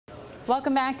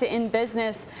Welcome back to In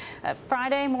Business.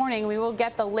 Friday morning, we will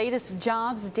get the latest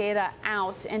jobs data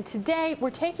out. And today, we're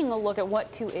taking a look at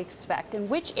what to expect and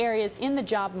which areas in the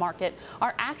job market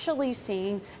are actually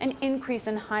seeing an increase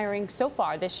in hiring so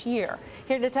far this year.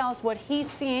 Here to tell us what he's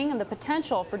seeing and the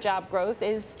potential for job growth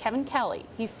is Kevin Kelly.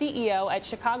 He's CEO at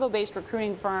Chicago-based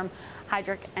recruiting firm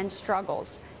Heidrick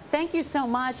Struggles. Thank you so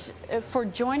much for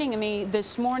joining me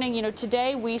this morning. You know,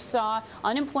 today we saw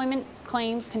unemployment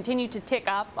claims continue to tick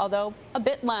up, although a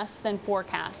bit less than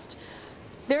forecast.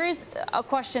 There is a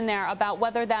question there about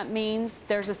whether that means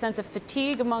there's a sense of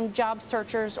fatigue among job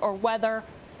searchers or whether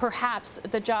perhaps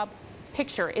the job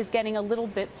picture is getting a little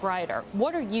bit brighter.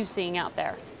 What are you seeing out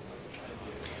there?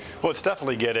 Well, it's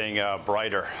definitely getting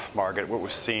brighter, Margaret. What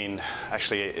we've seen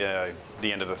actually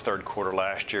the end of the third quarter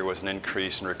last year was an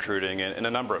increase in recruiting in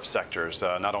a number of sectors,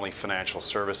 not only financial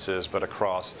services, but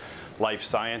across life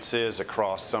sciences,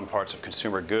 across some parts of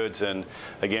consumer goods, and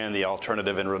again, the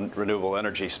alternative and renewable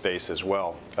energy space as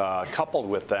well. Coupled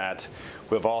with that,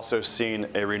 we've also seen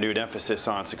a renewed emphasis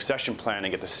on succession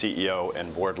planning at the CEO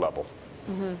and board level.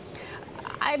 Mm-hmm.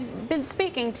 I've been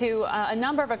speaking to a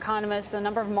number of economists, a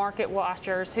number of market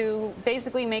watchers who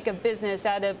basically make a business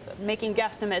out of making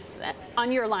guesstimates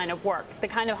on your line of work, the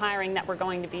kind of hiring that we're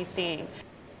going to be seeing.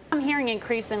 I'm hearing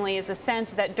increasingly is a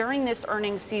sense that during this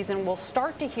earnings season, we'll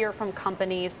start to hear from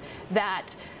companies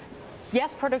that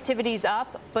yes, productivity's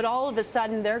up, but all of a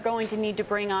sudden they're going to need to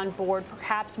bring on board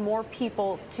perhaps more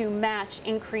people to match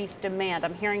increased demand.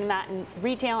 I'm hearing that in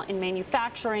retail, in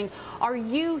manufacturing. Are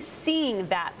you seeing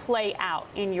that play out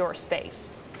in your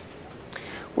space?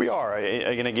 We are.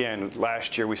 And again,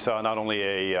 last year we saw not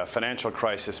only a financial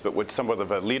crisis, but with somewhat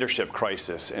of a leadership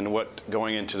crisis. And what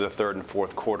going into the third and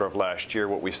fourth quarter of last year,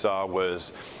 what we saw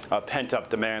was pent-up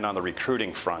demand on the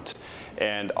recruiting front.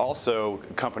 And also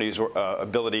companies'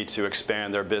 ability to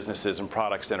expand their businesses and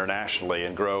products internationally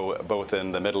and grow both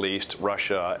in the Middle East,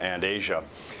 Russia, and Asia.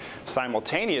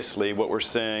 Simultaneously, what we're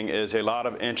seeing is a lot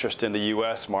of interest in the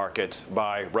U.S. markets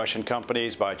by Russian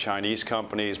companies, by Chinese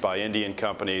companies, by Indian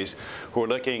companies who are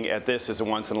looking at this as a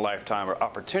once-in-a-lifetime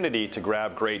opportunity to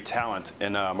grab great talent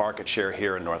in market share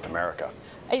here in North America.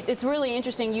 It's really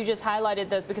interesting you just highlighted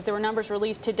those because there were numbers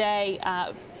released today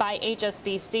by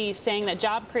HSBC saying that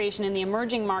job creation in the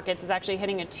emerging markets is actually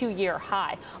hitting a 2-year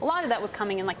high. A lot of that was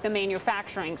coming in like the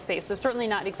manufacturing space, so certainly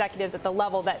not executives at the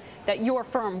level that your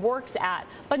firm works at,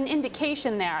 but an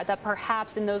indication there that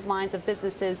perhaps in those lines of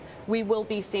businesses we will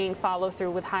be seeing follow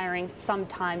through with hiring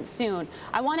sometime soon.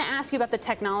 I want to ask you about the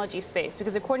technology space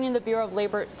because according to the Bureau of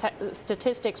Labor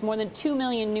Statistics, more than 2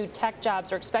 million new tech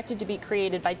jobs are expected to be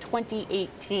created by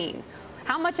 2018.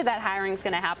 How much of that hiring is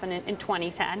going to happen in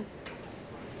 2010?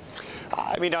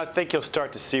 I mean, I think you'll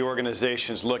start to see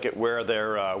organizations look at where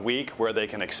they're weak, where they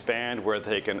can expand, where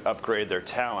they can upgrade their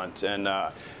talent. And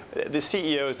the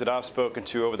CEOs that I've spoken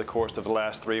to over the course of the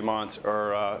last 3 months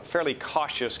are fairly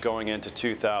cautious going into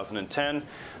 2010.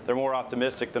 They're more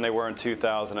optimistic than they were in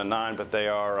 2009, but they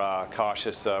are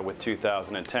cautious with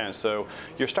 2010. So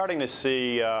you're starting to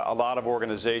see a lot of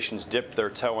organizations dip their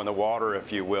toe in the water,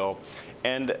 if you will.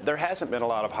 And there hasn't been a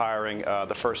lot of hiring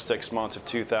the first 6 months of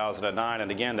 2009. And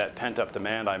again, that pent-up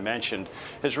demand I mentioned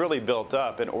has really built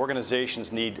up. And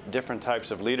organizations need different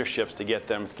types of leaderships to get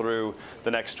them through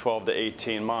the next 12 to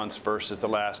 18 months versus the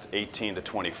last 18 to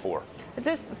 24. Does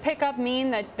this pickup mean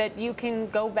that you can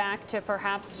go back to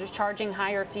perhaps charging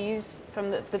higher fees from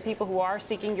the people who are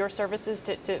seeking your services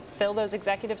to fill those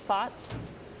executive slots?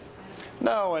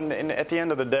 No, and at the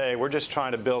end of the day, we're just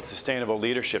trying to build sustainable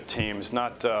leadership teams,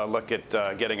 not look at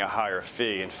getting a higher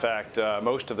fee. In fact,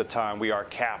 most of the time we are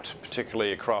capped,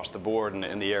 particularly across the board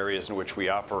in the areas in which we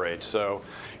operate. So,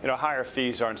 you know, higher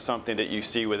fees aren't something that you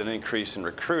see with an increase in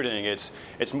recruiting.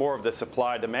 It's more of the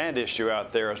supply-demand issue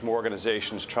out there as more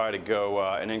organizations try to go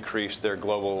and increase their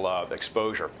global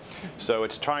exposure. So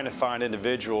it's trying to find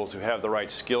individuals who have the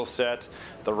right skill set,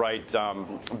 the right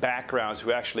backgrounds,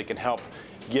 who actually can help,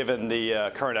 given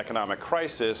the current economic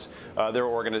crisis, their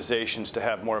organizations to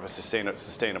have more of a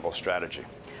sustainable strategy.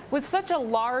 With such a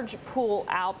large pool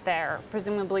out there,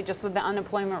 presumably just with the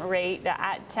unemployment rate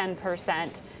at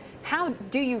 10%, how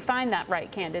do you find that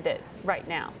right candidate right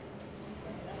now?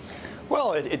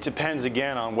 Well, it depends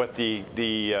again on what the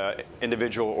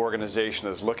individual organization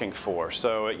is looking for.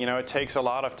 So, you know, it takes a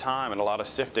lot of time and a lot of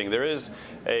sifting. There is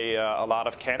a lot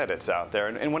of candidates out there.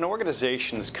 And when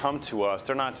organizations come to us,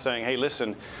 they're not saying, hey,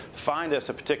 listen, find us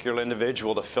a particular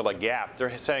individual to fill a gap.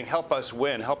 They're saying, help us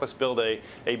win, help us build a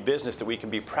business that we can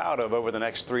be proud of over the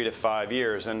next 3 to 5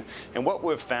 years. And what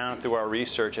we've found through our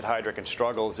research at Heidrick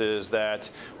Struggles is that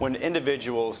when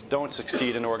individuals don't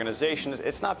succeed in organizations,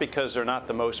 it's not because they're not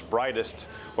the most brightest smartest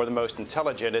or the most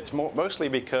intelligent. It's mostly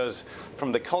because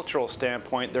from the cultural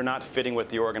standpoint, they're not fitting with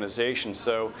the organization.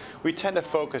 So we tend to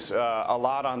focus a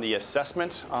lot on the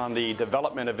assessment, on the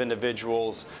development of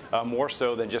individuals, more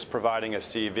so than just providing a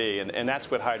CV. And that's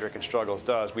what Heidrick Struggles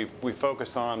does. We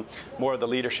focus on more of the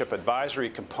leadership advisory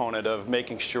component of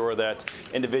making sure that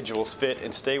individuals fit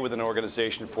and stay with an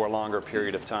organization for a longer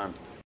period of time.